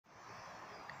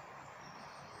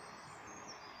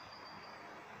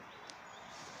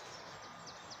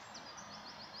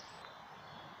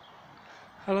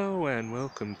Hello and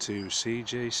welcome to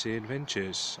CJC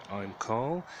Adventures. I'm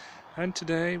Carl and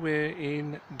today we're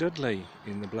in Dudley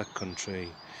in the Black Country,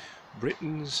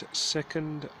 Britain's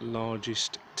second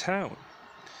largest town.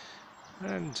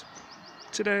 And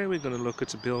today we're going to look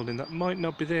at a building that might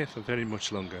not be there for very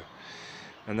much longer.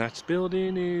 And that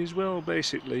building is, well,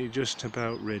 basically just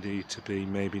about ready to be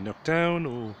maybe knocked down,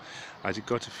 or has it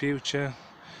got a future?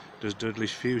 Does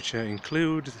Dudley's future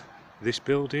include this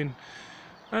building?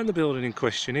 And the building in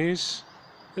question is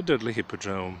the Dudley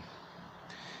Hippodrome.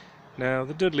 Now,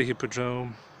 the Dudley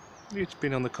Hippodrome, it's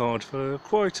been on the card for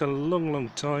quite a long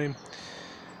time.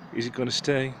 Is it going to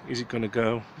stay? Is it going to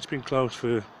go? It's been closed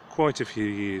for quite a few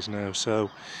years now,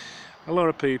 so a lot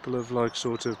of people have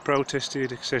sort of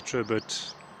protested, etc.,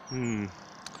 but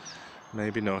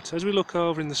maybe not. As we look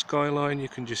over in the skyline, you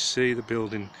can just see the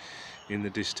building in the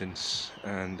distance,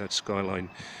 and that skyline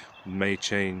may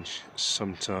change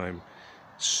sometime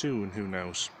soon, who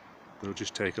knows. We'll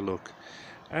just take a look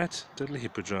at Dudley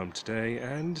Hippodrome today,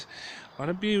 and on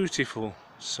a beautiful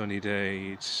sunny day.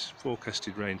 It's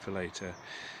forecasted rain for later,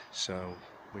 so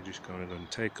we're just going to go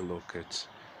and take a look at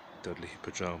Dudley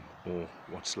Hippodrome, or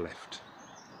what's left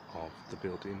of the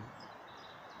building.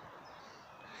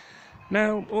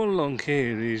 Now, all along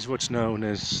here is what's known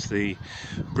as the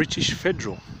British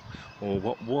Federal, or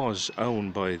what was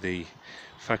owned by the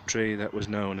factory that was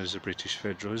known as the British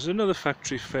Federal. There's another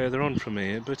factory further on from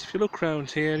here, but if you look round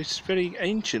here, it's very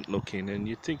ancient looking, and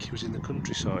you'd think it was in the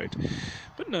countryside,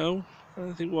 but no.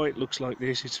 I think why it looks like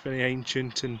this, it's very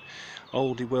ancient and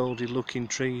oldie-worldy looking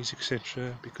trees,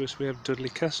 etc., because we have Dudley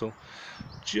Castle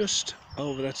just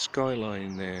over that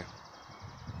skyline there.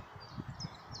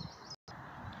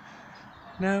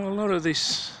 Now, a lot of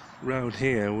this round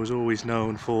here was always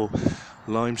known for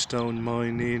limestone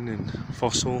mining and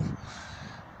fossil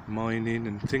mining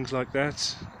and things like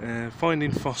that.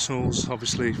 Finding fossils,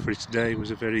 obviously, for its day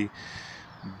was a very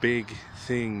big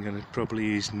thing, and it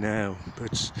probably is now,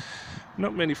 but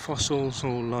not many fossils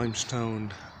or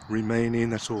limestone remaining.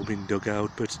 That's all been dug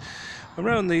out. But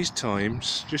around these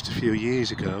times, just a few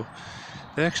years ago,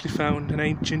 they actually found an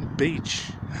ancient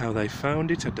beach. How they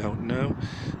found it, I don't know.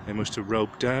 They must have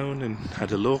roped down and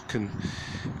had a look and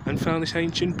found this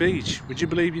ancient beach. Would you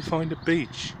believe you find a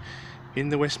beach in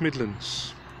the West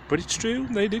Midlands? But it's true,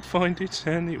 they did find it,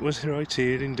 and it was right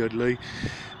here in Dudley.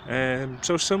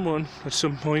 So someone at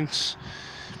some point,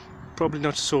 probably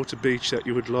not the sort of beach that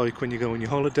you would like when you go on your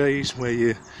holidays, where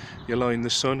you lie in the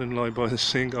sun and lie by the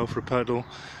sea and go for a paddle.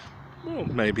 Well,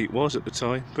 maybe it was at the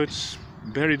time, but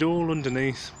buried all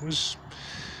underneath was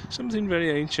something very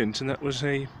ancient, and that was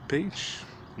a beach.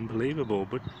 Unbelievable,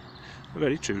 but a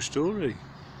very true story.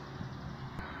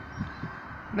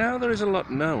 Now, there is a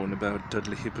lot known about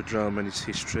Dudley Hippodrome and its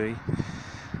history,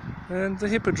 and the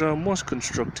Hippodrome was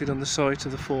constructed on the site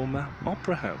of the former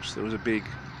Opera House. There was a big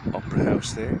opera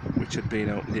house there, which had been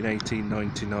opened in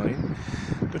 1899,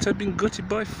 but had been gutted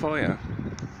by fire.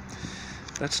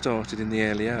 That started in the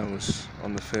early hours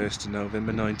on the 1st of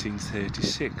November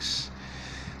 1936,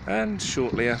 and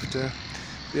shortly after,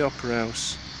 the opera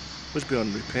house was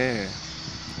beyond repair,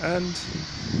 and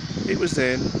it was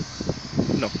then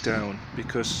knocked down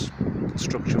because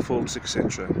structural faults,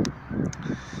 etc.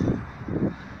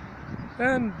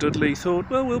 And Dudley thought,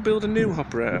 well, we'll build a new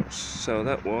opera house, so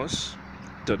that was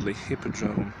Dudley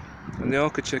Hippodrome, and the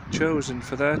architect chosen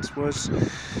for that was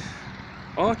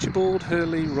Archibald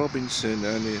Hurley Robinson,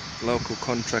 and the local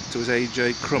contractor was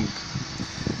A.J. Crump,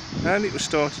 and it was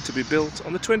started to be built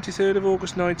on the 23rd of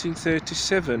August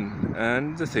 1937,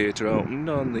 and the theatre opened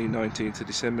on the 19th of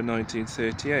December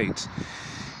 1938.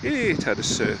 It had a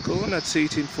circle and had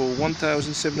seating for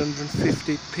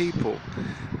 1,750 people,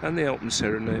 and the opening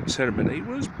ceremony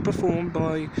was performed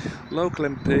by local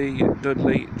MP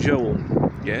Dudley Joel.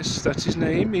 Yes, that's his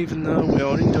name, even though we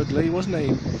are in Dudley, he was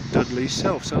named Dudley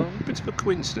himself, so a bit of a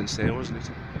coincidence there, wasn't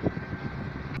it?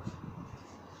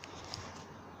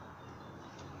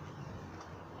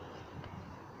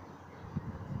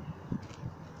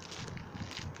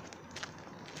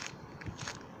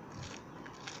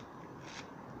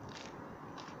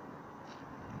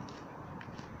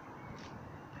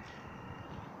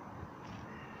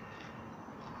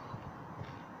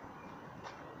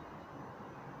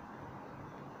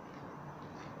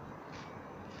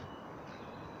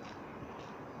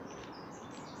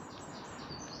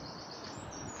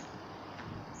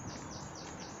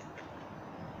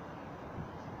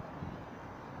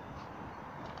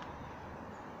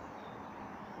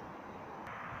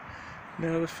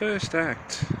 Now, the first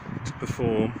act to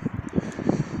perform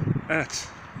at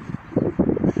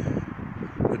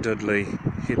the Dudley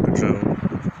Hippodrome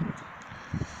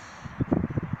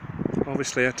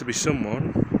obviously had to be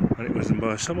someone, and it was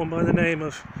by someone by the name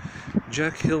of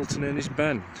Jack Hylton and his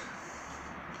band.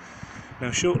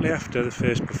 Now, shortly after the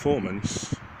first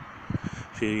performance,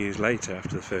 a few years later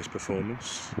after the first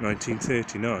performance,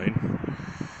 1939,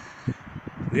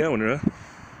 the owner,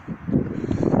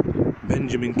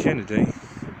 Benjamin Kennedy,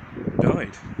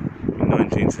 died in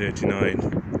 1939.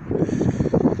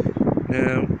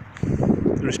 Now,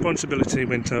 the responsibility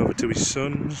went over to his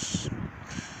sons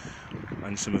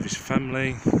and some of his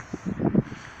family,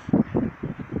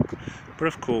 but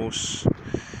of course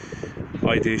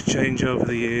ideas change over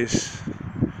the years,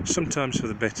 sometimes for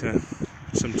the better,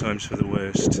 sometimes for the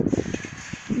worst,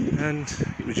 and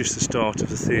it was just the start of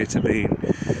the theatre being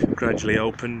gradually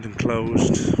opened and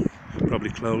closed, probably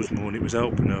closed more than it was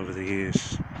open over the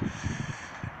years.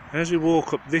 As we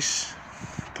walk up this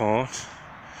part,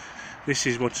 this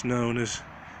is what's known as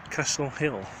Castle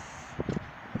Hill,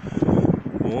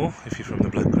 or if you're from the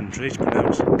Black Country, it's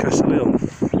pronounced Castle Hill.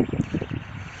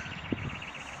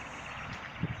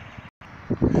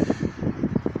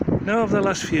 Now, over the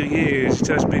last few years, it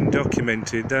has been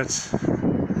documented that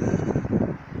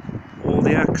all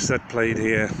the acts that played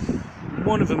here,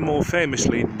 one of them more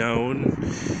famously known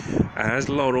as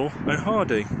Laurel and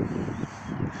Hardy,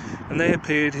 and they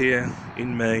appeared here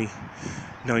in May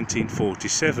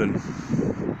 1947.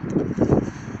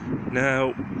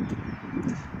 Now,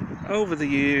 over the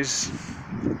years,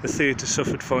 the theatre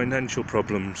suffered financial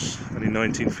problems, and in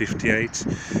 1958,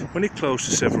 when it closed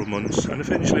for several months and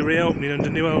eventually reopening under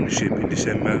new ownership in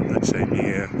December that same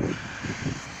year.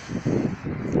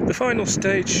 The final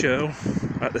stage show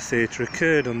at the theatre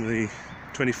occurred on the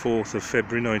 24th of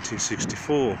February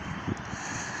 1964.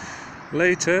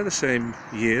 Later, the same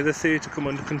year, the theatre came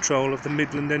under control of the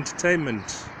Midland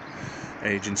Entertainment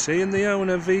Agency, and the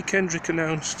owner, V. Kendrick,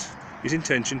 announced his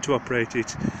intention to operate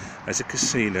it as a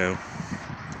casino.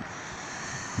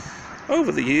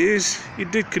 Over the years,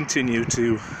 it did continue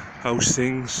to host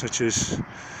things such as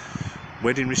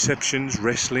wedding receptions,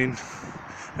 wrestling,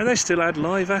 and they still had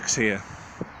live acts here.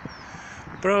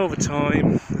 But over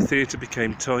time, the theatre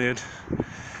became tired.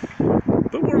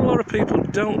 But what a lot of people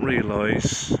don't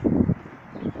realise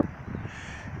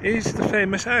is the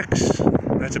famous acts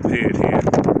that appeared here.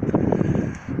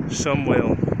 Some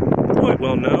quite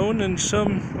well known, and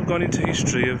some have gone into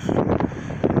history of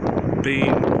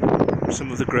being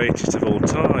some of the greatest of all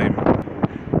time.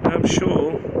 I'm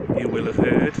sure you will have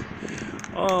heard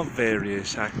of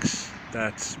various acts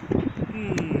that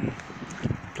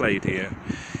played here.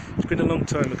 It's been a long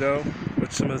time ago,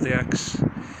 but some of the acts,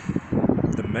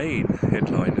 the main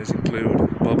headliners,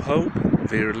 include Bob Hope,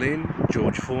 Vera Lynne,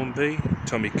 George Formby,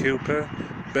 Tommy Cooper,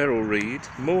 Beryl Reid,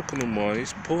 Morecambe and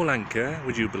Wise, Paul Anker,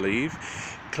 would you believe,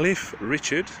 Cliff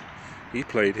Richard, he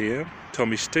played here,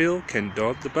 Tommy Steele, Ken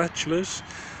Dodd, The Bachelors,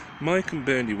 Mike and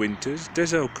Bernie Winters,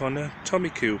 Des O'Connor, Tommy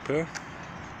Cooper,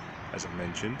 as I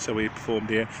mentioned, so he performed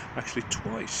here actually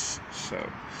twice, so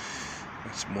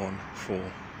that's one for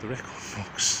the record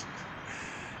books.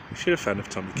 If you're a fan of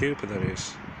Tommy Cooper, that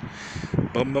is.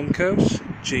 Bob Monkhouse,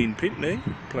 Gene Pitney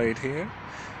played here,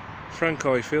 Frank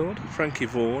Ifield, Frankie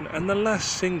Vaughan, and the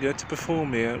last singer to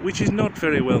perform here, which is not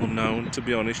very well known, to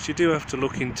be honest, you do have to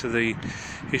look into the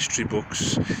history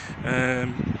books,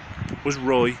 was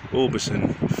Roy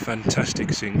Orbison,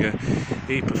 fantastic singer.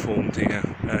 He performed here,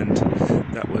 and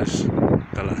that was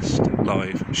the last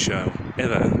live show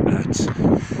ever at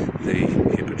the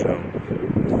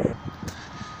Hippodrome.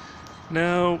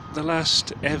 Now, the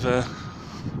last ever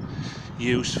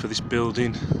use for this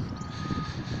building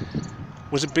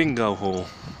was a bingo hall.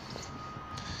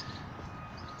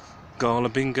 Gala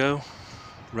Bingo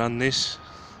ran this,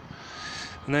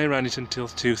 and they ran it until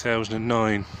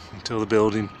 2009, until the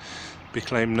building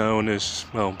became known as,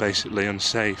 well, basically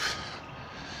unsafe.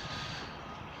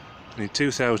 And in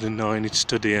 2009 it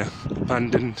stood here,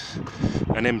 abandoned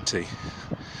and empty.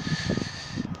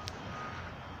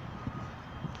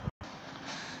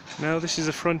 Now, this is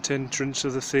the front entrance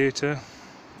of the theatre.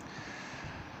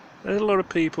 A lot of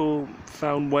people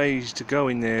found ways to go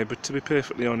in there, but to be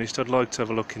perfectly honest, I'd like to have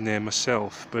a look in there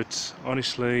myself, but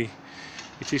honestly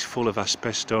it is full of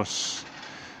asbestos,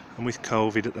 and with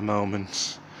COVID at the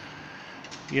moment,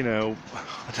 you know,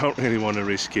 I don't really want to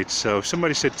risk it. So if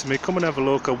somebody said to me, come and have a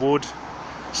look, I would,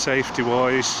 safety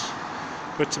wise,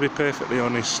 but to be perfectly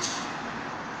honest,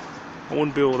 I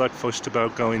wouldn't be all that fussed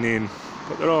about going in.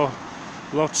 But there are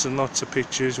lots and lots of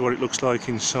pictures what it looks like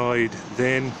inside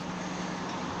then,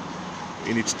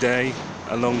 in its day,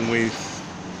 along with,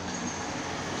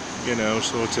 you know,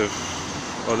 sort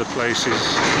of other places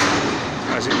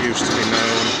as it used to be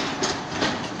known.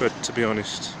 But to be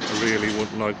honest, I really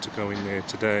wouldn't like to go in there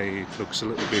today. It looks a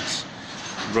little bit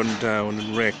run down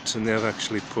and wrecked, and they've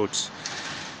actually put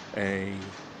a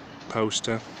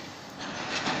poster,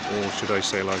 or should I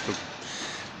say like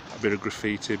a bit of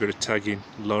graffiti, a bit of tagging,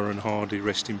 Lauren Hardy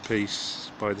rest in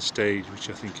peace, by the stage, which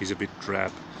I think is a bit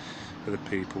drab for the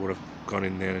people who have gone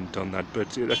in there and done that, but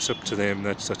that's up to them.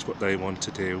 That's what they want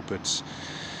to do. But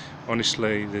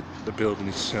honestly, the building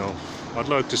itself, I'd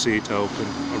like to see it open,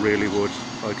 I really would,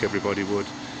 like everybody would,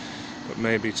 but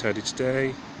maybe it's had its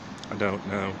day, I don't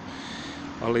know.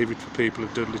 I'll leave it for people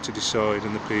of Dudley to decide,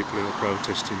 and the people who are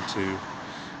protesting to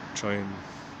try and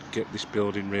get this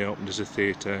building reopened as a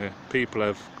theatre. People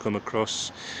have come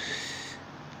across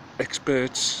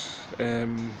experts,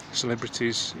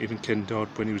 celebrities, even Ken Dodd,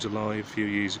 when he was alive a few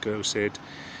years ago, said,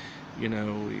 you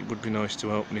know, it would be nice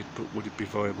to open it, but would it be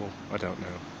viable? I don't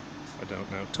know. I don't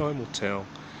know. Time will tell,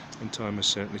 and time has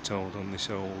certainly told on this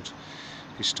old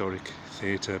historic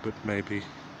theatre, but maybe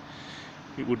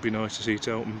it would be nice to see it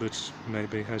open, but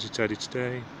maybe has it had its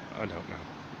day? I don't know.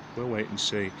 We'll wait and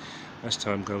see as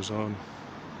time goes on.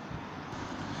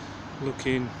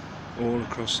 Looking all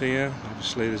across here,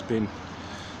 obviously there's been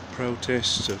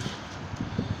protests of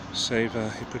Cesar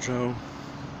Hippodrome.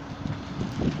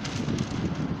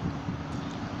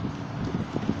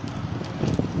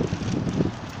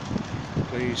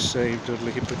 Please save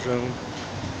Dudley Hippodrome.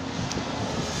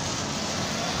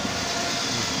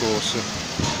 And of course a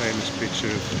famous picture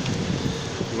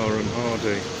of Lauren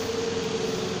Hardy.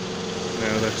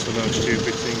 Now that's the most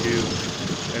stupid thing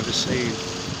you've ever seen,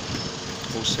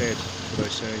 or said, should I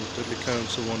say. Dudley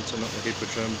Council want to knock the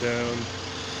Hippodrome down.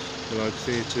 They like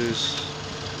theatres,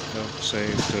 help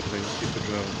save Dudley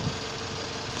Hippodrome.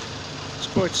 It's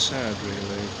quite sad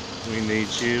really. We need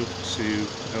you to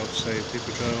help save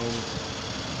Hippodrome.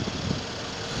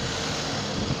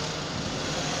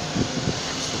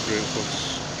 It's the group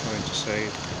that's trying to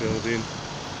save the building.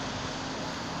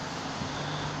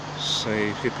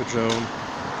 Save Hippodrome.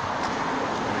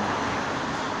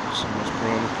 Someone's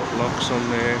put locks on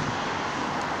there,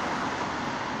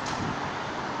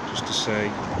 just to say,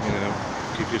 you know,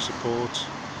 give your support.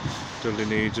 Dudley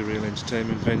needs a real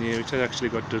entertainment venue. It had actually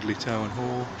got Dudley Town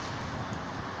Hall.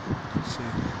 So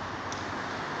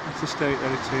that's the state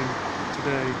that it's in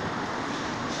today.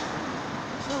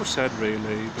 So sad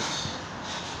really, but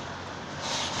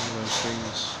it's one of those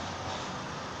things.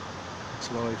 It's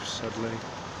life, sadly.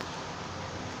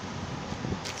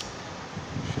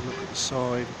 If you look at the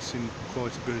side, it's in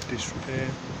quite a bit of disrepair.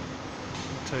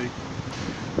 It'll take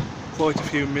quite a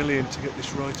few million to get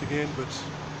this right again, but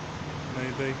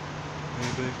maybe.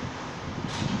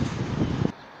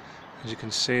 As you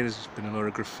can see, there's been a lot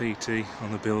of graffiti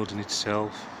on the building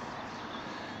itself.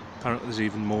 Apparently there's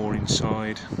even more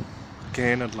inside.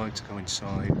 Again, I'd like to go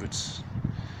inside, but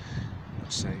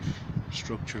not safe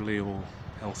structurally or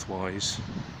health-wise.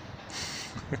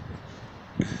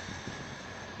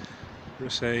 I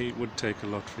say it would take a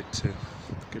lot for it to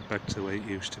get back to the way it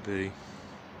used to be.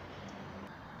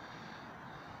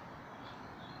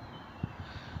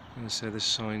 And I say there's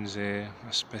signs there,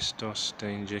 asbestos,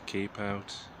 danger, keep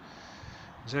out.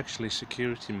 There's actually a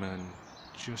security man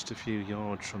just a few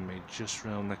yards from me, just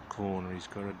round that corner. He's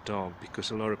got a dog,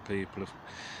 because a lot of people have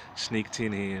sneaked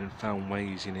in here and found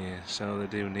ways in here, so they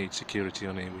do need security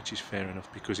on here, which is fair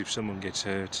enough, because if someone gets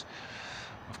hurt,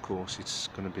 of course it's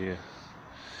going to be a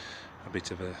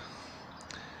bit of a,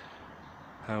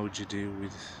 how would you deal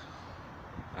with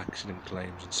accident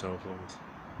claims and so forth.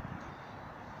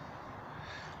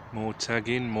 More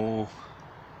tagging, more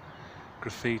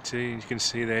graffiti. You can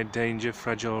see there, danger,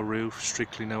 fragile roof,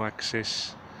 strictly no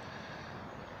access.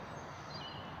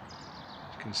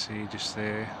 You can see just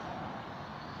there.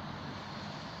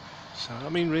 So I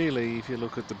mean really, if you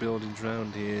look at the buildings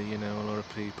around here, you know, a lot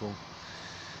of people,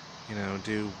 you know,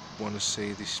 do want to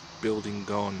see this building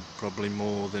gone, probably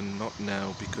more than not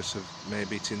now, because of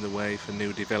maybe it's in the way for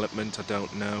new development, I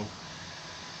don't know.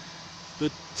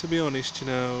 But to be honest, you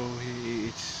know,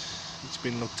 it's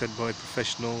been looked at by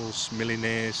professionals,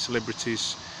 millionaires,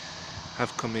 celebrities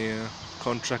have come here,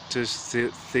 contractors,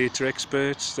 theatre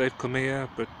experts, they've come here,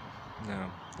 but no,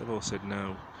 they've all said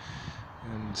no.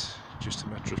 And just a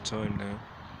matter of time now,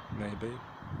 maybe.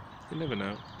 You never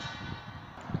know.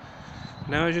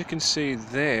 Now as you can see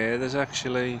there, there's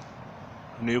actually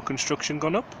new construction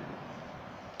gone up.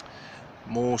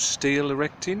 More steel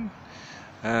erecting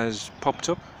has popped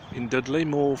up in Dudley,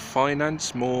 more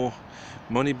finance, more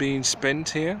money being spent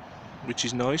here, which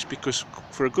is nice, because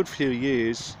for a good few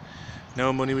years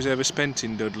no money was ever spent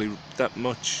in Dudley that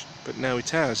much, but now it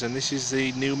has. And this is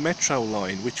the new metro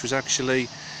line, which was actually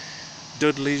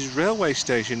Dudley's railway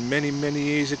station many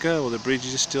years ago. The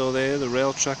bridges are still there, the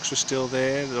rail tracks are still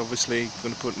there. They're obviously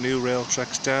going to put new rail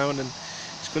tracks down, and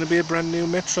it's going to be a brand new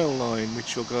metro line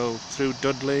which will go through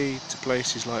Dudley to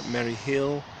places like Merry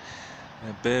Hill,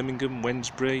 Birmingham,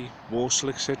 Wednesbury, Walsall,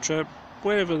 etc.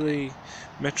 Wherever the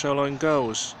metro line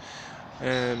goes.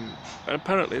 And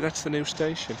apparently that's the new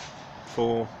station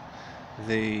for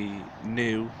the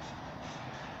new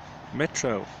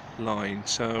metro line.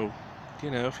 So, you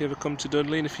know, if you ever come to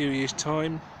Dudley in a few years'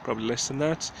 time, probably less than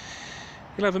that,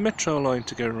 you'll have a metro line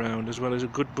to get around as well as a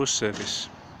good bus service.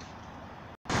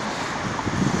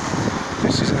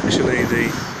 This is actually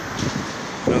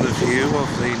another view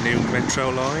of the new metro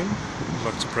line.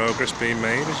 Lots of progress being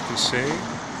made, as you can see.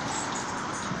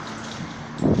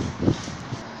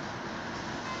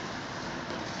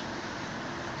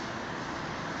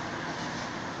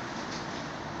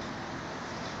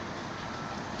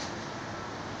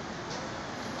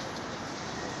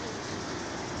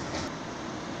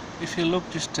 If you look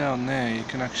just down there, you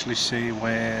can actually see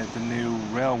where the new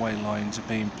railway lines are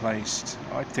being placed.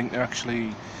 I think they're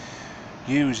actually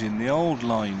using the old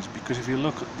lines, because if you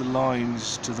look at the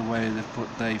lines to the way they've put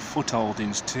their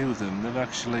footholdings to them, they've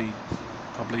actually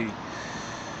probably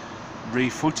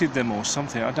refooted them or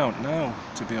something. I don't know,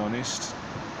 to be honest.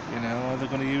 You know, are they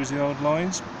going to use the old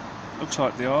lines? Looks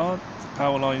like they are. The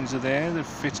power lines are there, they're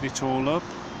fitting it all up.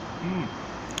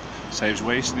 Saves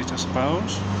wasting it, I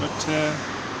suppose, but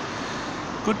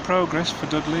good progress for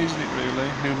Dudley, isn't it, really?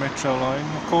 New metro line.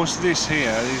 Of course, this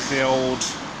here is the old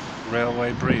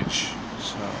railway bridge,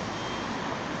 so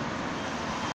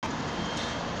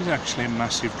there's actually a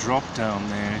massive drop down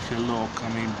there. If you look, I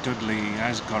mean, Dudley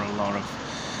has got a lot of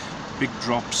big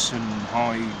drops and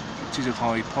high. It is a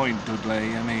high point,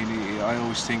 Dudley. I mean, I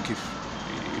always think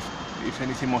if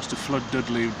anything was to flood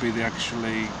Dudley, it would be the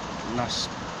actually last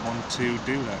one to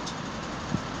do that.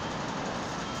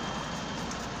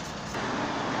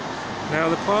 Now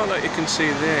the part that you can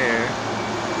see there,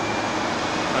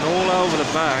 and all over the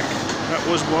back, that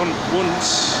was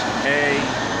once a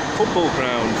football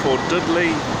ground for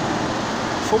Dudley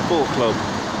Football Club,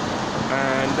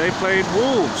 and they played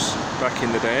Wolves back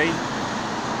in the day,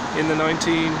 in the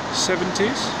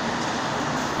 1970s.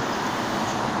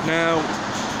 Now,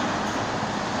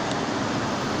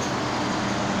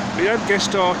 we had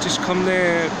guest artists come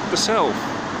there themselves,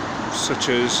 such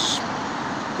as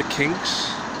the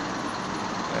Kinks,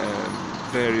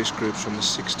 various groups from the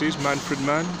 60s. Manfred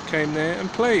Mann came there and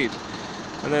played,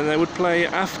 and then they would play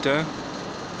after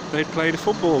they'd played a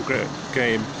football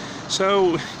game.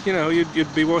 So, you know,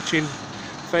 you'd be watching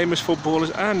famous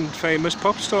footballers and famous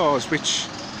pop stars, which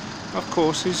of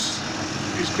course is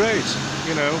great,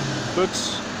 you know. But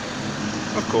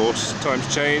of course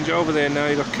times change. Over there now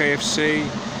you've got KFC,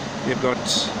 you've got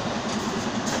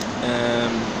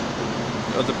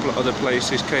other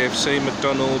places, KFC,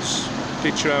 McDonald's,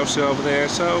 Picture House over there.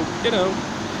 So, you know,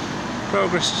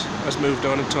 progress has moved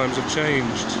on and times have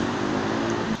changed.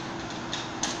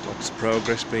 Lots of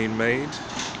progress being made,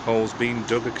 holes being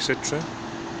dug, etc.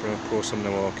 But of course I'm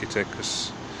no architect,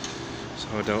 so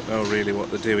I don't know really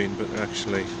what they're doing, but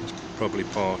actually it's probably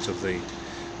part of the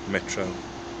metro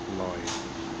line.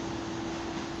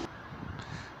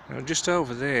 Now just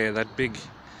over there, that big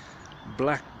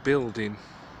black building,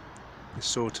 is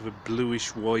sort of a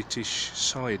bluish whitish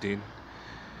siding,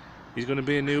 is going to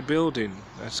be a new building.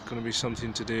 That's going to be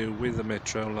something to do with the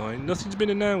metro line. Nothing's been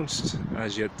announced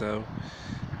as yet though,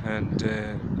 and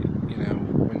you know,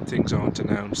 when things aren't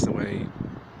announced the way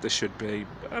they should be,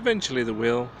 eventually they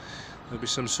will. There'll be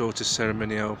some sort of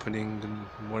ceremony opening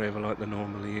and whatever, like there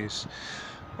normally is.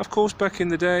 Of course, back in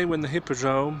the day when the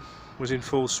Hippodrome was in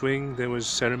full swing, there was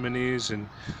ceremonies and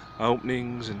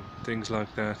openings and things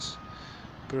like that.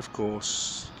 But of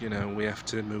course, you know, we have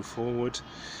to move forward.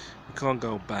 We can't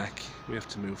go back, we have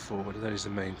to move forward. That is the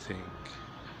main thing.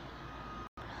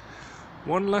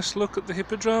 One last look at the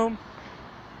Hippodrome.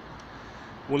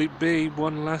 Will it be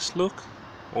one last look,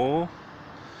 or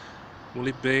will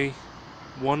it be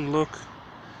one look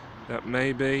that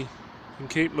maybe you can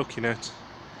keep looking at?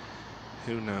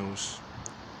 Who knows?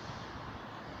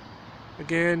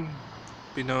 Again,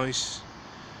 be nice,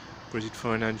 but is it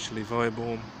financially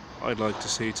viable? I'd like to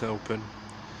see it open,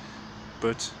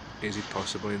 but is it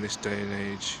possible in this day and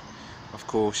age? Of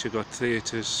course, you've got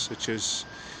theatres such as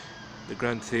the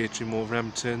Grand Theatre in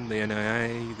Wolverhampton, the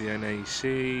NIA, the NAC,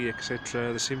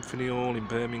 etc., the Symphony Hall in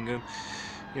Birmingham.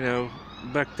 You know,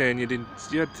 back then you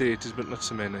had theatres, but not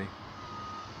so many.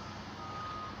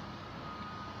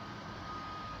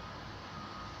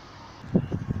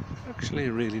 Actually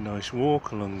a really nice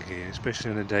walk along here,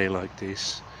 especially on a day like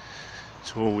this.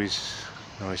 It's always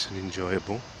nice and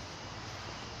enjoyable.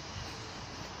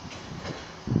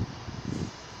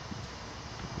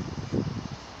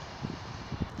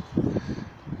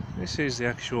 This is the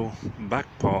actual back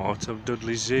part of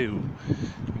Dudley Zoo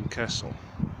in Castle,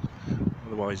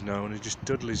 otherwise known as just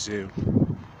Dudley Zoo.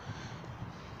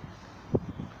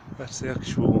 That's the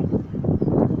actual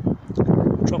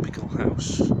tropical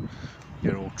house.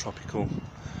 Your all tropical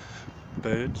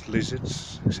birds,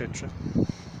 lizards, etc.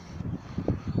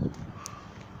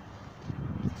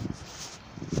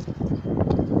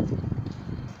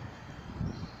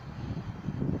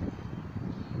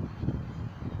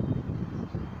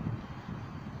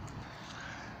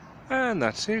 And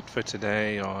that's it for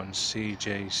today on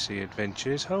CJC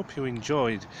Adventures. Hope you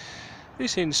enjoyed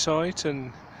this insight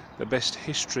and the best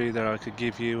history that I could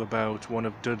give you about one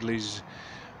of Dudley's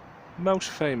most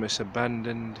famous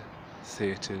abandoned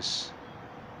theatres,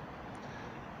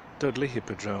 Dudley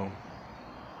Hippodrome.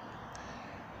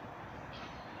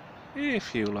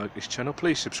 If you like this channel,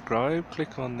 please subscribe.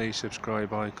 Click on the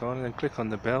subscribe icon and then click on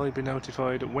the bell. You'll be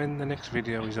notified when the next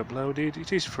video is uploaded.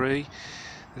 It is free.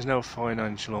 There's no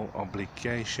financial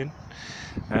obligation.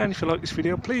 And if you like this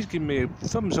video, please give me a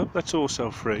thumbs up. That's also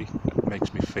free. It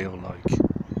makes me feel like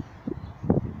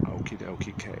okie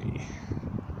dokie K.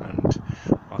 And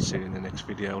I'll see you in the next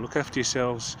video. Look after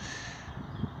yourselves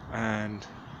and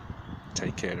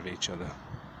take care of each other.